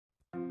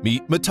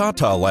Meet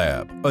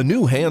Matatalab, a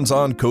new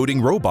hands-on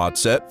coding robot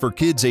set for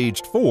kids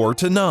aged 4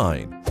 to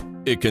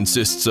 9. It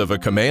consists of a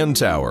command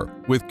tower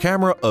with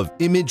camera of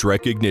image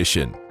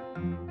recognition,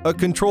 a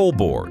control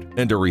board,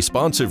 and a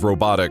responsive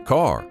robotic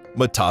car,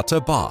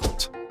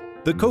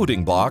 MatataBot. The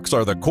coding blocks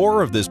are the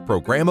core of this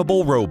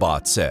programmable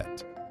robot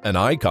set. An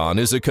icon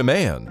is a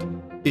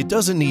command. It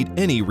doesn't need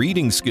any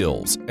reading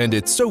skills, and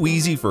it's so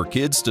easy for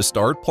kids to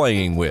start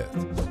playing with.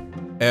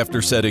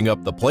 After setting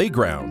up the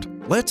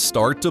playground, let's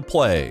start to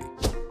play.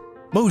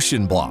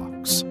 Motion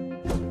blocks.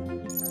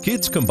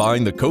 Kids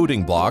combine the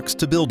coding blocks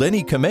to build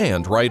any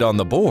command right on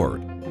the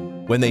board.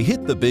 When they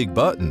hit the big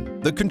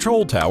button, the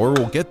control tower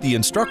will get the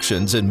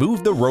instructions and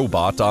move the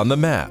robot on the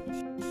map.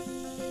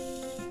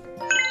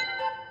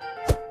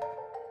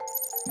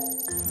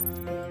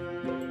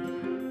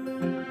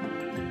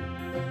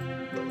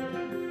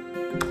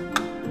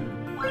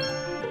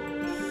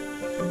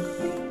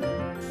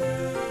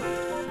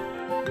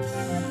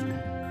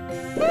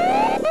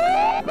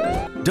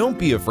 Don't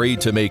be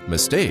afraid to make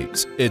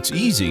mistakes. It's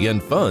easy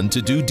and fun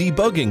to do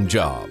debugging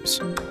jobs.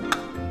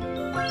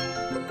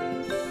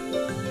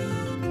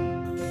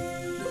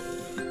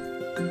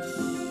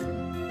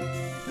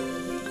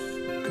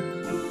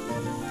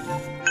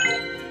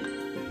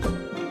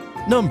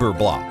 Number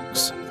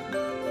blocks.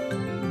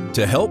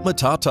 To help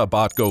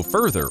MatataBot go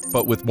further,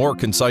 but with more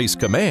concise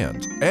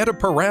command, add a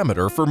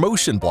parameter for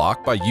motion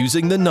block by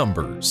using the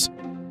numbers.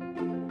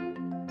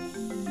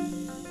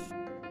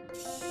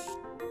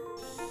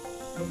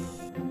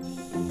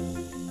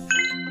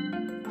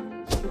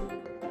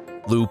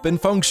 Loop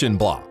and function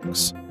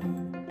blocks.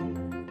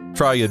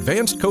 Try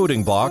advanced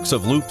coding blocks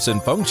of loops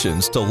and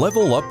functions to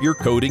level up your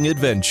coding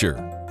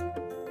adventure.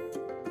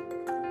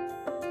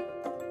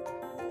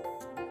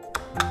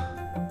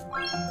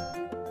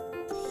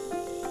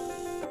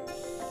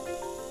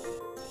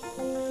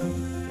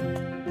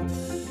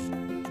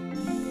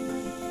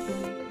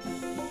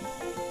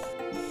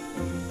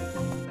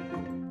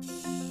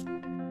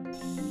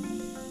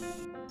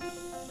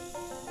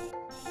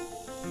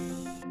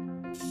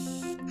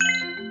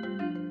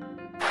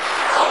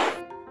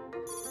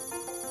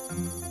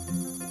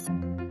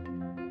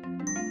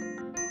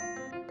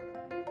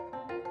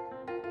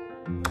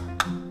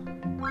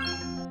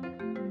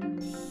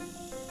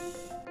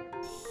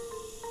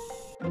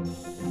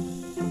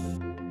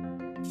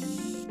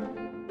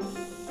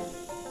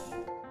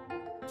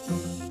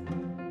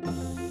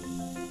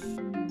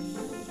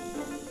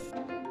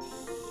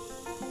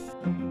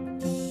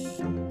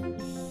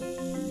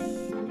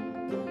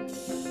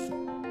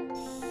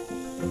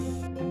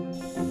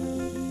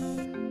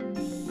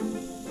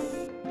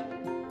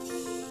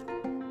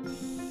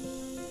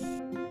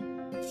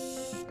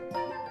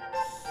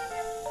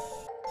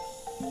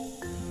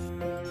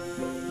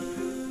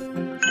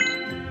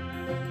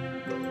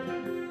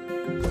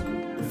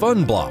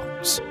 Fun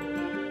blocks.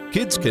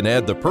 Kids can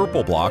add the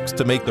purple blocks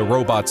to make the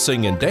robot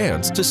sing and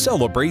dance to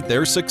celebrate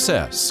their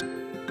success.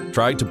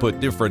 Try to put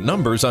different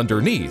numbers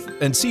underneath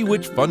and see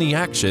which funny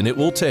action it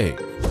will take.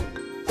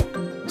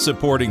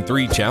 Supporting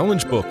 3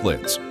 challenge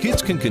booklets,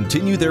 kids can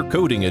continue their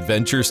coding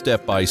adventure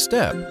step by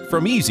step,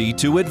 from easy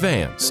to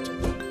advanced.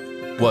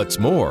 What's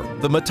more,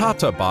 the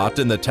MatataBot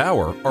and the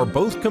tower are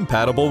both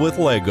compatible with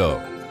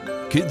Lego.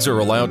 Kids are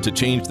allowed to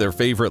change their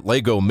favorite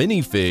Lego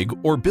minifig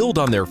or build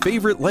on their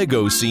favorite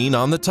Lego scene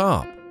on the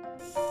top.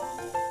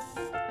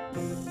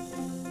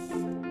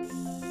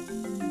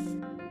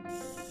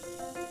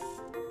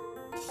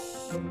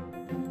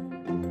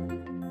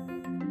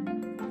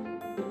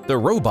 The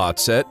robot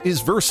set is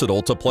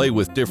versatile to play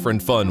with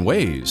different fun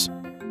ways: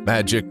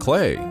 magic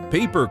clay,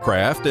 paper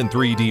craft, and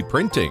 3D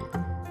printing.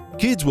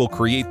 Kids will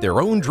create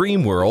their own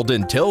dream world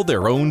and tell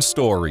their own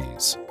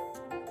stories.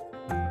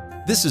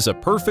 This is a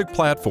perfect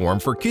platform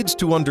for kids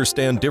to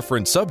understand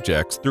different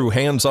subjects through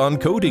hands-on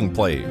coding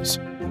plays.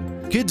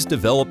 Kids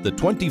develop the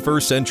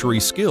 21st century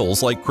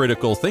skills like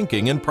critical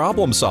thinking and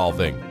problem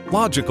solving,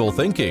 logical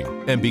thinking,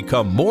 and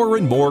become more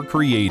and more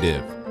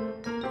creative.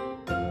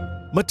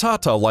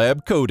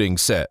 Matatalab Coding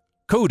Set.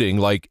 Coding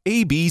like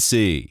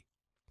ABC.